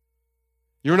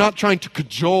 You're not trying to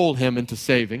cajole him into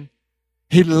saving.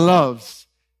 He loves,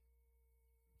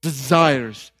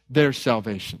 desires their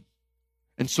salvation.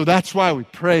 And so that's why we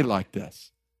pray like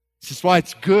this. This is why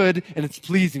it's good and it's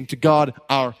pleasing to God,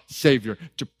 our Savior,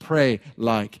 to pray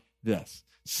like this.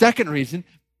 Second reason,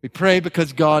 we pray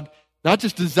because God not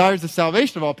just desires the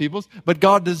salvation of all peoples, but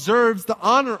God deserves the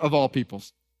honor of all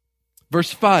peoples.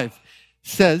 Verse 5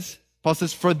 says, Paul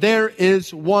says, for there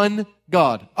is one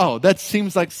God. Oh, that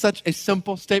seems like such a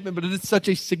simple statement, but it is such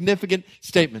a significant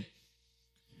statement.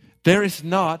 There is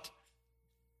not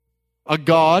a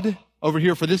God over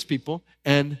here for this people,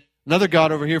 and another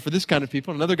God over here for this kind of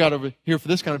people, another God over here for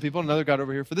this kind of people, another God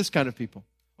over here for this kind of people.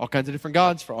 All kinds of different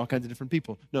gods for all kinds of different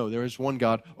people. No, there is one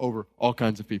God over all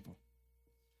kinds of people.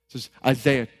 This is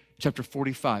Isaiah chapter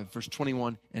 45, verse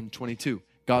 21 and 22.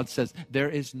 God says, there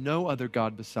is no other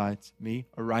God besides me,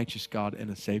 a righteous God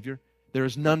and a Savior. There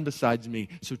is none besides me,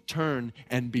 so turn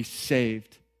and be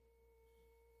saved.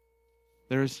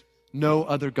 There is no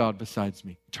other God besides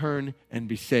me. Turn and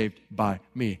be saved by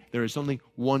me. There is only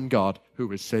one God who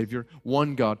is Savior,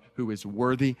 one God who is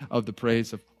worthy of the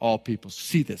praise of all people.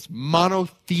 See this.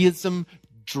 Monotheism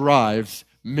drives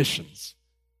missions.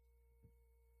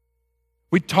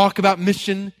 We talk about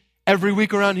mission every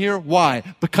week around here. Why?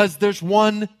 Because there's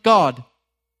one God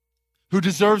who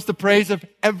deserves the praise of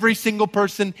every single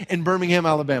person in Birmingham,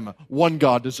 Alabama. One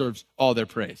God deserves all their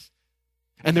praise.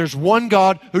 And there's one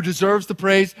God who deserves the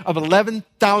praise of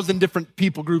 11,000 different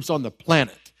people groups on the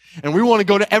planet. And we want to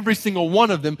go to every single one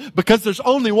of them because there's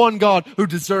only one God who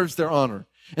deserves their honor.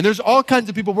 And there's all kinds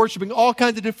of people worshiping all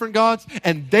kinds of different gods,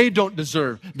 and they don't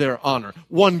deserve their honor.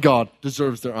 One God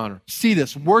deserves their honor. See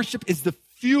this. Worship is the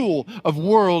fuel of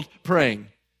world praying.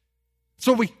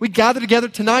 So we gather together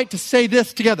tonight to say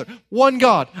this together. One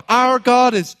God. Our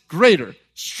God is greater,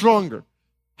 stronger,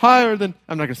 higher than,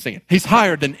 I'm not going to sing it. He's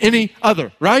higher than any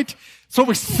other, right? So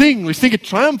we sing it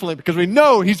triumphantly because we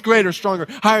know He's greater, stronger,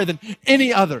 higher than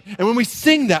any other. And when we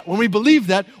sing that, when we believe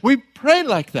that, we pray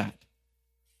like that.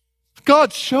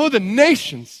 God, show the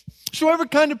nations, show every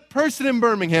kind of person in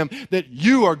Birmingham that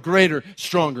you are greater,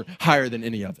 stronger, higher than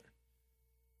any other.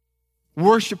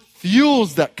 Worship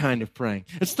fuels that kind of praying.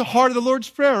 It's the heart of the Lord's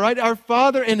Prayer, right? Our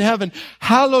Father in heaven,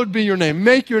 hallowed be your name.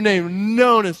 Make your name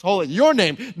known as holy. Your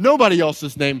name, nobody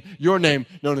else's name, your name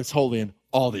known as holy in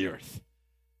all the earth.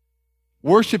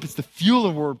 Worship is the fuel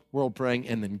of world praying,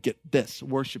 and then get this,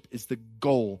 worship is the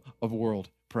goal of world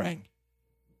praying.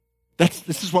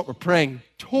 This is what we're praying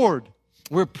toward.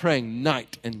 We're praying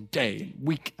night and day,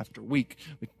 week after week.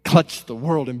 We clutch the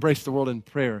world, embrace the world in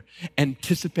prayer,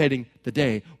 anticipating the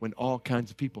day when all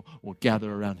kinds of people will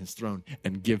gather around His throne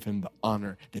and give Him the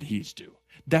honor that He's due.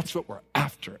 That's what we're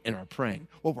after in our praying.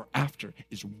 What we're after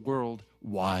is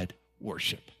worldwide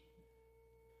worship.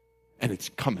 And it's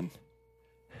coming.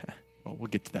 Well, we'll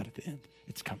get to that at the end.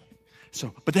 It's coming.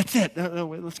 So, but that's it. No,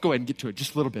 wait, let's go ahead and get to it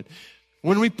just a little bit.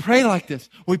 When we pray like this,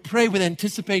 we pray with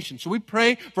anticipation. So we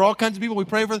pray for all kinds of people. We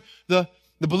pray for the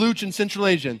Baluch in Central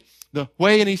Asia, and the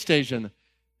Hui in East Asia, and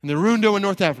the Rundo in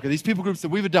North Africa, these people groups that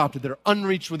we've adopted that are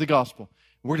unreached with the gospel.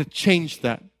 We're to change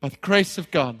that by the grace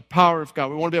of God, the power of God.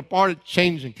 We want to be a part of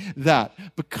changing that,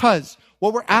 because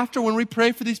what we're after when we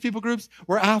pray for these people groups,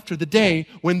 we're after the day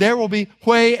when there will be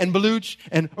Hui and Baluch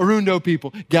and Arundo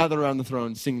people gathered around the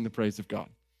throne singing the praise of God.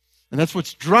 And that's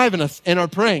what's driving us in our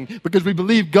praying, because we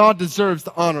believe God deserves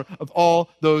the honor of all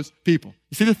those people.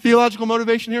 You see the theological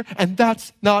motivation here? And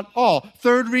that's not all.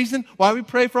 Third reason why we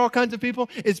pray for all kinds of people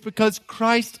is because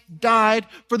Christ died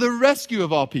for the rescue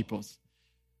of all peoples.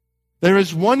 There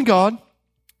is one God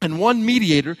and one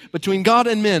mediator between God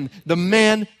and men, the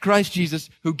man Christ Jesus,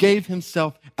 who gave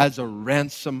himself as a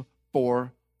ransom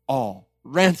for all.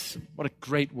 Ransom, what a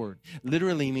great word.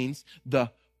 Literally means the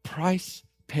price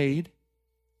paid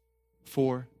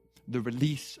for the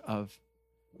release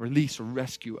or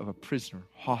rescue of a prisoner,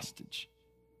 hostage.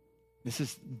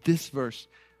 This verse,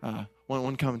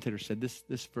 one commentator said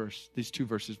this verse, these two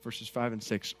verses, verses 5 and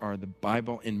 6, are the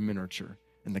Bible in miniature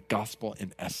and the gospel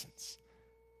in essence.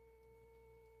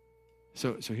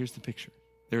 So here's the picture.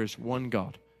 There is one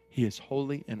God. He is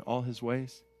holy in all his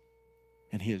ways,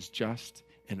 and he is just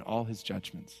in all his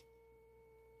judgments.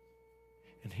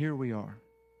 And here we are,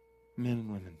 men and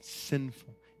women,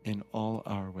 sinful in all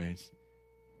our ways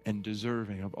and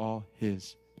deserving of all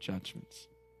his judgments.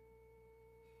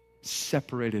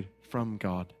 Separated from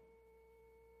God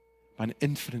by an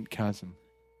infinite chasm.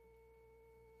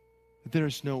 There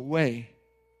is no way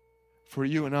for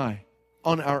you and I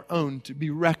on our own to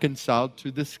be reconciled to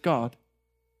this God.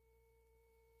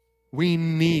 We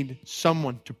need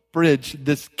someone to bridge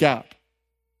this gap,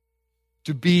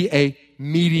 to be a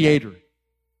mediator.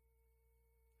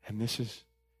 And this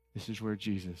is where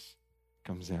Jesus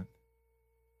comes in.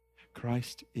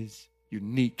 Christ is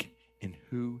unique in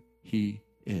who he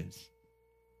is.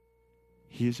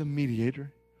 He is a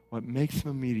mediator. What makes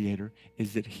him a mediator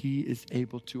is that he is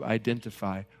able to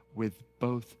identify with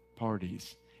both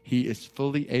parties. He is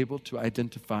fully able to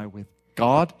identify with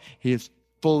God. He is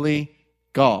fully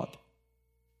God.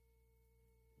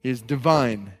 He is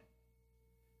divine,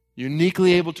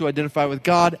 uniquely able to identify with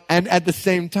God, and at the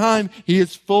same time, he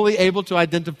is fully able to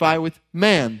identify with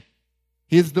man.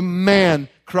 He is the man,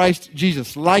 Christ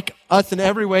Jesus, like us in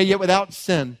every way, yet without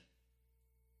sin.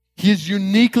 He is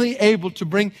uniquely able to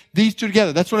bring these two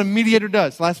together. That's what a mediator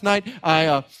does. Last night,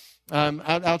 I'm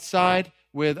outside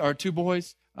with our two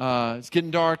boys. It's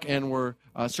getting dark, and we're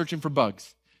searching for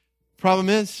bugs. Problem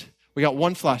is, we got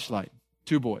one flashlight,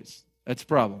 two boys. That's a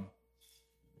problem,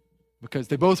 because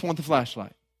they both want the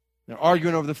flashlight. They're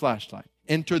arguing over the flashlight.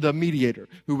 Enter the mediator,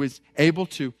 who is able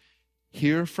to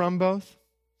hear from both,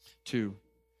 to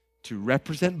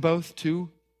represent both to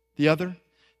the other,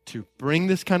 to bring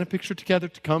this kind of picture together,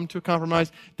 to come to a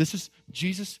compromise. This is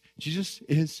Jesus. Jesus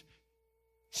is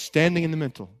standing in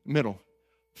the middle,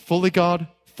 fully God,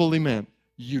 fully man,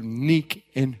 unique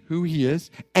in who he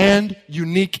is and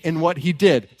unique in what he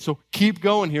did. So keep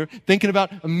going here, thinking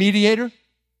about a mediator.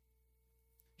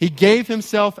 He gave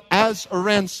himself as a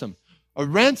ransom. A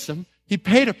ransom, he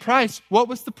paid a price. What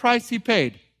was the price he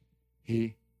paid?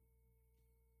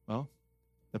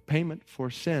 The payment for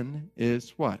sin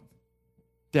is what?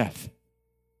 Death.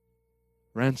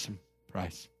 Ransom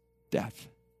price. Death.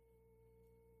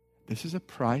 This is a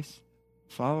price,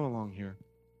 follow along here,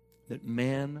 that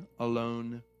man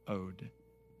alone owed.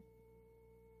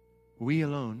 We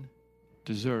alone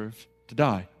deserve to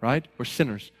die, right? We're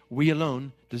sinners. We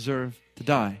alone deserve to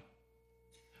die.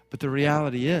 But the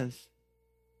reality is,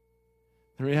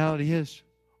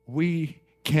 we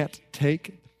can't take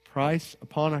the price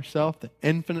upon ourselves, the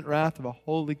infinite wrath of a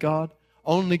holy God.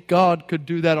 Only God could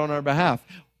do that on our behalf.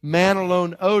 Man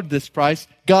alone owed this price.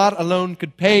 God alone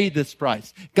could pay this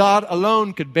price. God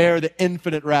alone could bear the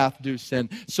infinite wrath due sin.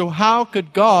 So how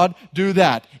could God do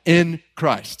that? In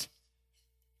Christ.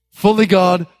 Fully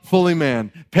God, fully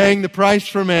man. Paying the price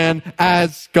for man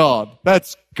as God.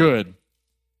 That's good.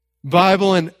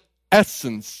 Bible in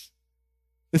essence.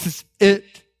 This is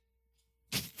it.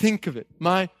 Think of it.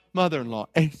 My mother-in-law,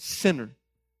 a sinner,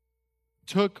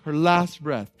 took her last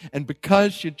breath. And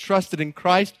because she had trusted in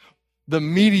Christ, the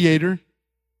mediator,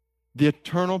 the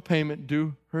eternal payment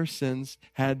due her sins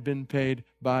had been paid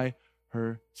by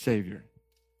her Savior.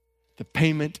 The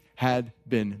payment had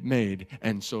been made.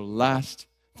 And so last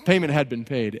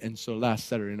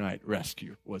Saturday night,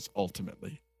 rescue was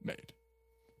ultimately made.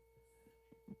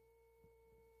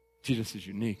 Jesus is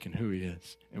unique in who he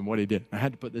is and what he did. I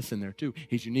had to put this in there too.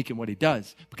 He's unique in what he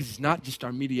does because he's not just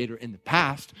our mediator in the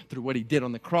past through what he did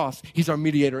on the cross. He's our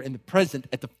mediator in the present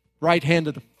at the right hand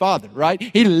of the Father, right?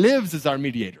 He lives as our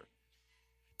mediator.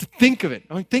 To think of it.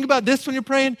 I mean, think about this when you're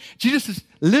praying. Jesus is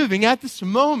living at this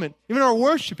moment. Even our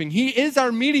worshiping. He is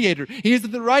our mediator. He is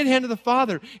at the right hand of the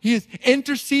Father. He is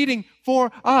interceding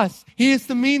for us. He is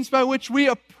the means by which we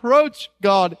approach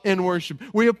God in worship.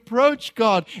 We approach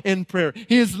God in prayer.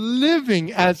 He is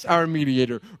living as our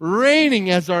mediator,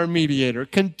 reigning as our mediator,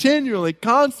 continually,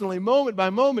 constantly, moment by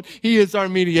moment. He is our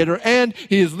mediator, and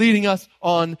he is leading us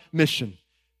on mission.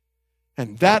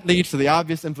 And that leads to the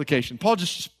obvious implication. Paul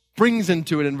just brings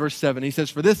into it in verse 7. He says,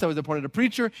 "For this I was appointed a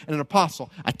preacher and an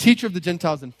apostle, a teacher of the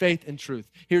Gentiles in faith and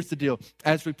truth." Here's the deal.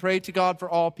 As we pray to God for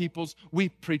all peoples, we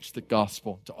preach the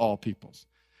gospel to all peoples.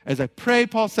 As I pray,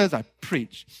 Paul says, I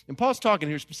preach. And Paul's talking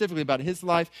here specifically about his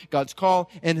life, God's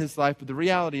call in his life. But the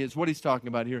reality is what he's talking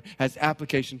about here has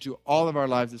application to all of our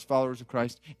lives as followers of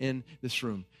Christ in this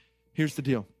room. Here's the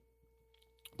deal.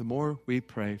 The more we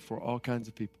pray for all kinds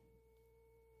of people,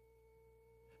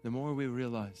 the more we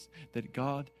realize that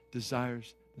God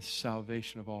desires the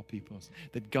salvation of all peoples,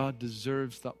 that God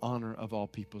deserves the honor of all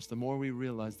peoples, the more we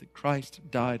realize that Christ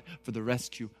died for the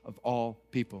rescue of all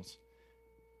peoples,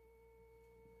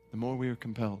 the more we are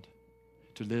compelled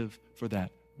to live for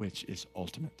that which is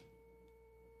ultimate.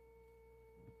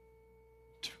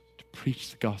 To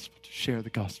preach the gospel, to share the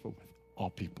gospel with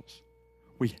all peoples.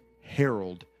 We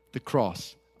herald the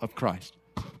cross of Christ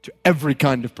to every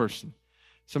kind of person.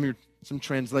 Some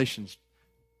translations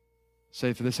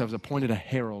say, "For this I was appointed a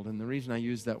herald." And the reason I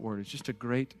use that word is just a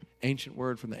great ancient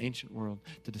word from the ancient world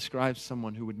to describe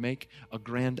someone who would make a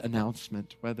grand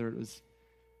announcement, whether it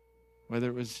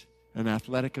was an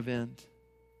athletic event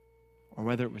or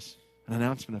whether it was an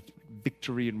announcement of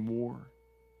victory in war.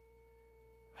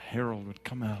 A herald would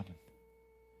come out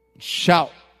and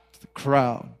shout to the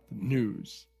crowd the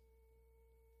news.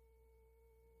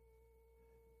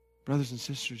 Brothers and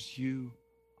sisters, you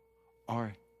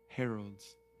are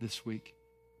heralds this week.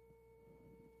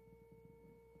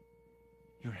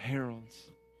 You're heralds.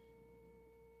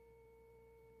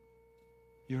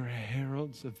 You're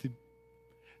heralds of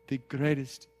the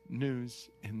greatest news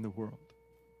in the world.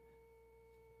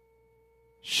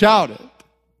 Shout it.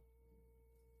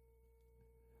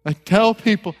 I tell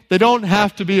people they don't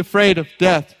have to be afraid of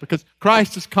death because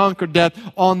Christ has conquered death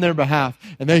on their behalf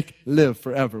and they can live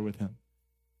forever with him.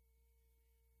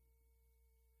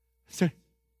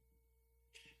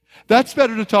 That's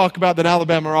better to talk about than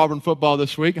Alabama or Auburn football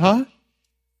this week, huh?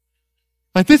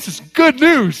 Like, this is good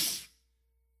news.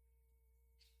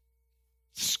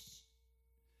 It's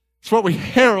what we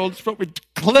herald, it's what we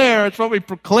declare, it's what we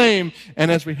proclaim.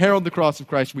 And as we herald the cross of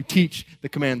Christ, we teach the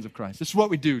commands of Christ. This is what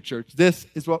we do, church. This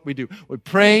is what we do. We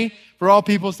pray for all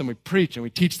peoples, then we preach and we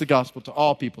teach the gospel to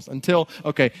all peoples until,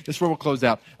 this is where we'll close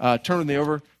out. Turn with me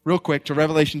over real quick to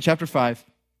Revelation chapter 5.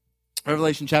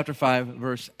 Revelation chapter 5,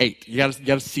 verse 8. You got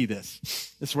to see this.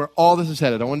 This is where all this is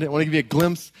headed. I want to give you a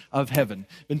glimpse of heaven.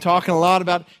 Been talking a lot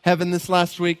about heaven this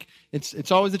last week. It's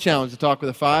always a challenge to talk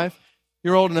with a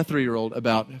 5-year-old and a 3-year-old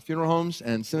about funeral homes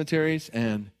and cemeteries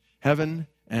and heaven,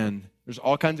 and there's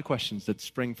all kinds of questions that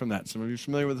spring from that. Some of you are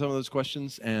familiar with some of those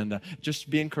questions, and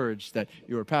just be encouraged that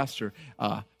your pastor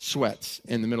sweats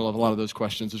in the middle of a lot of those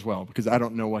questions as well, because I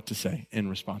don't know what to say in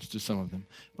response to some of them.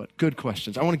 But good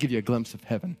questions. I want to give you a glimpse of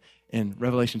heaven in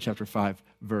Revelation chapter 5,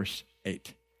 verse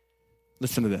 8.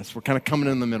 Listen to this. We're kind of coming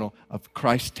in the middle of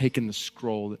Christ taking the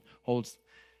scroll that holds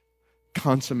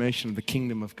consummation of the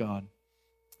kingdom of God.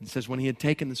 It says, when he had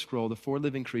taken the scroll, the 4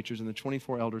 living creatures and the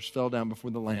 24 elders fell down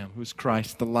before the Lamb, who is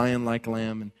Christ, the lion-like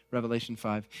Lamb in Revelation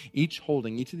 5. Each of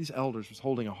these elders was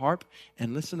holding a harp,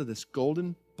 and listen to this,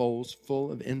 golden bowls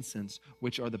full of incense,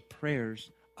 which are the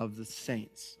prayers of the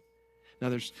saints. Now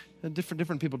there's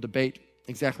different people debate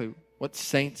exactly what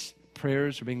saints'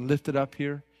 prayers are being lifted up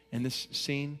here in this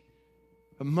scene.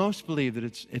 But most believe that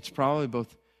it's probably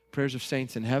both prayers of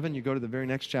saints in heaven. You go to the very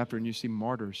next chapter and you see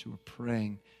martyrs who are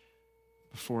praying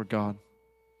before God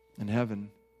in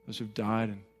heaven, those who've died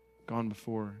and gone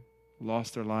before,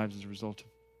 lost their lives as a result of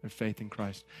their faith in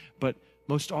Christ. But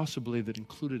most also believe that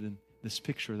included in this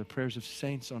picture are the prayers of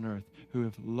saints on earth who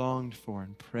have longed for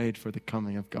and prayed for the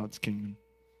coming of God's kingdom.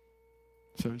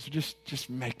 So just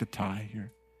make the tie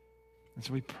here. And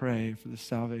so we pray for the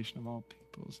salvation of all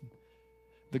peoples, and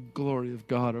the glory of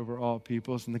God over all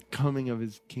peoples, and the coming of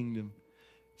his kingdom.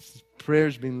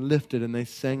 Prayers being lifted, and they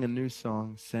sang a new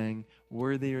song, saying,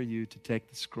 "Worthy are you to take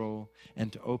the scroll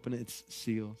and to open its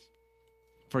seals.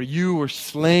 For you were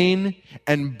slain,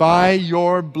 and by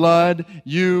your blood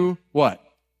you," what?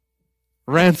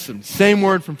 Ransomed. Same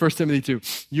word from 1 Timothy 2.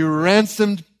 You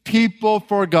ransomed people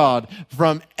for God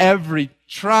from every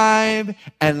tribe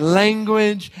and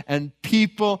language and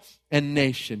people and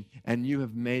nation. And you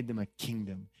have made them a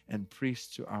kingdom and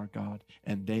priests to our God,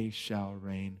 and they shall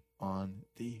reign on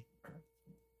the earth.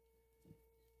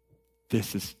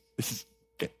 This is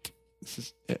it. This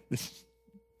is it.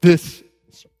 This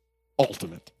is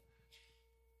ultimate.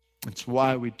 It's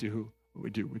why we do what we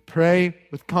do. We pray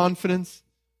with confidence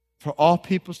for all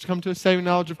peoples to come to a saving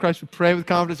knowledge of Christ. We pray with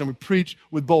confidence and we preach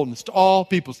with boldness to all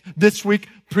peoples. This week,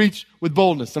 preach with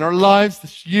boldness. In our lives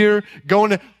this year, going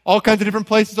to all kinds of different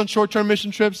places on short-term mission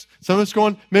trips. Some of us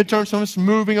going midterm, some of us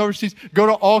moving overseas. Go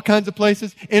to all kinds of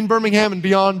places in Birmingham and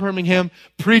beyond Birmingham,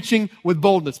 preaching with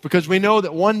boldness because we know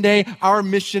that one day our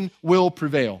mission will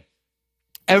prevail.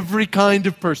 Every kind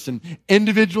of person,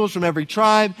 individuals from every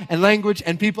tribe and language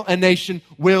and people and nation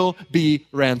will be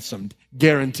ransomed.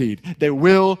 Guaranteed. They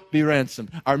will be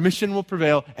ransomed. Our mission will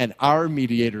prevail and our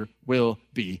mediator will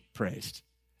be praised.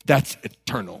 That's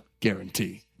eternal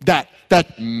guarantee. That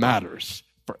matters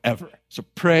forever. So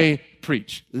pray,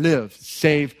 preach, live,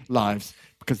 save lives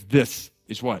because this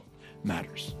is what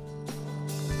matters.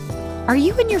 Are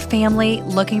you and your family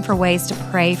looking for ways to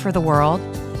pray for the world?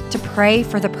 To pray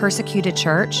for the persecuted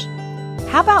church?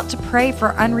 How about to pray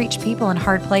for unreached people in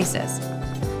hard places?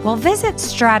 Well, visit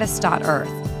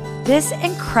stratus.earth. This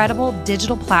incredible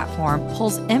digital platform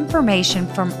pulls information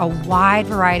from a wide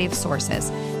variety of sources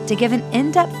to give an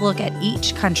in-depth look at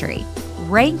each country,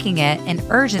 ranking it in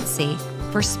urgency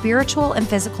for spiritual and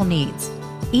physical needs.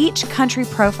 Each country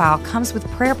profile comes with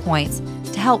prayer points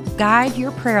to help guide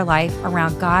your prayer life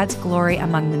around God's glory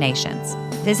among the nations.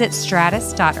 Visit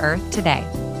stratus.earth today.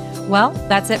 Well,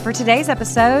 that's it for today's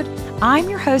episode. I'm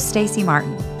your host, Stacey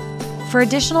Martin. For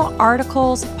additional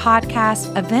articles,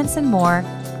 podcasts, events, and more,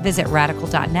 visit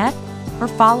radical.net or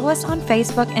follow us on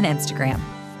Facebook and Instagram.